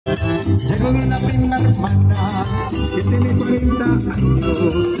Llegó de una prima hermana que tiene 40 años,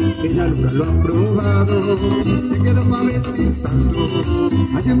 ella nunca lo ha probado, se quedó pa' ver pensando.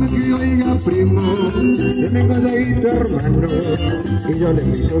 Ayer me escribió, oiga primo, que vengo allá y tu hermano, y yo le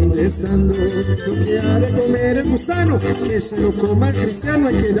fui contestando, lo que ha de comer el gusano, que se lo coma el cristiano,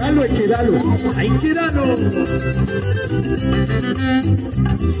 hay que darlo, hay que darlo, hay que darlo.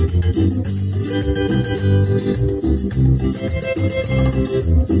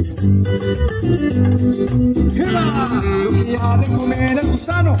 ¿Qué va? Lo que ha de comer el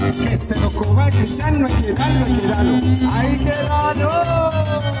gusano, que se lo coma el cristiano, hay que darlo, hay que darlo, hay que darlo.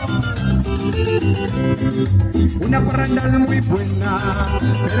 Una parranda muy buena,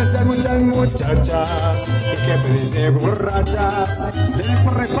 pero hay muchas muchachas que de borrachas se les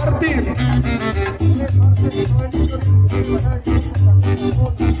por repartir.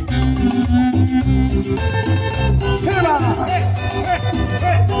 ¿Qué va?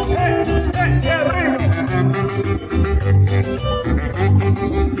 ¡Qué ritmo!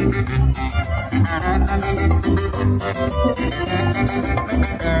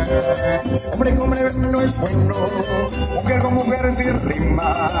 Hombre con hombre no es bueno, mujer con mujer sin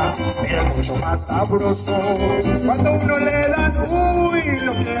rima, pero es mucho más sabroso cuando uno le da, uy,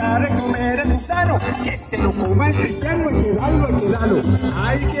 lo que ha de comer el gusano, que se lo coma el cristiano, hay que darlo, hay que darlo,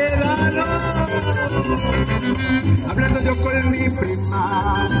 hay que darlo. Hablando yo con mi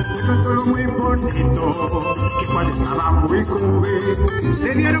prima, me contó lo muy bonito, que cuando estaba muy joven,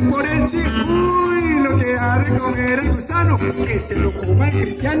 le dieron por el chip, uy, lo que ha de comer el gusano, que se lo coma el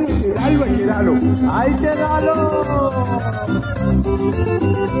cristiano, hay que darlo, hay que darlo, hay que darlo.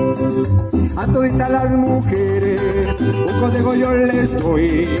 A toditas las mujeres, un consejo yo les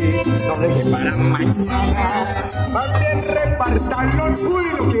doy, no dejen para mañana, más bien repartan los uy,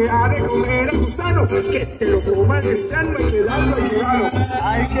 lo que ha de comer el gusano, que se lo coma el cristiano, hay que darlo, hay que darlo,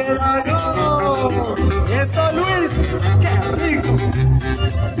 hay que darlo. Eso, Luis, qué rico.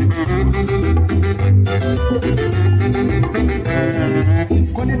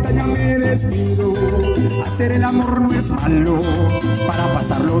 Con esta ya me despido, hacer el amor no es malo, para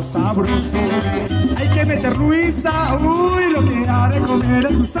pasarlo sabroso hay que meter Luisa, uy, lo que ha de comer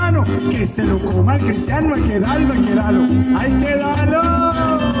el gusano, que se lo coma el cristiano, hay que darlo, hay que darlo, hay que darlo.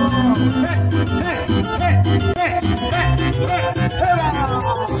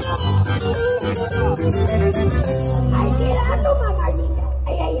 Hay que darlo, mamacita.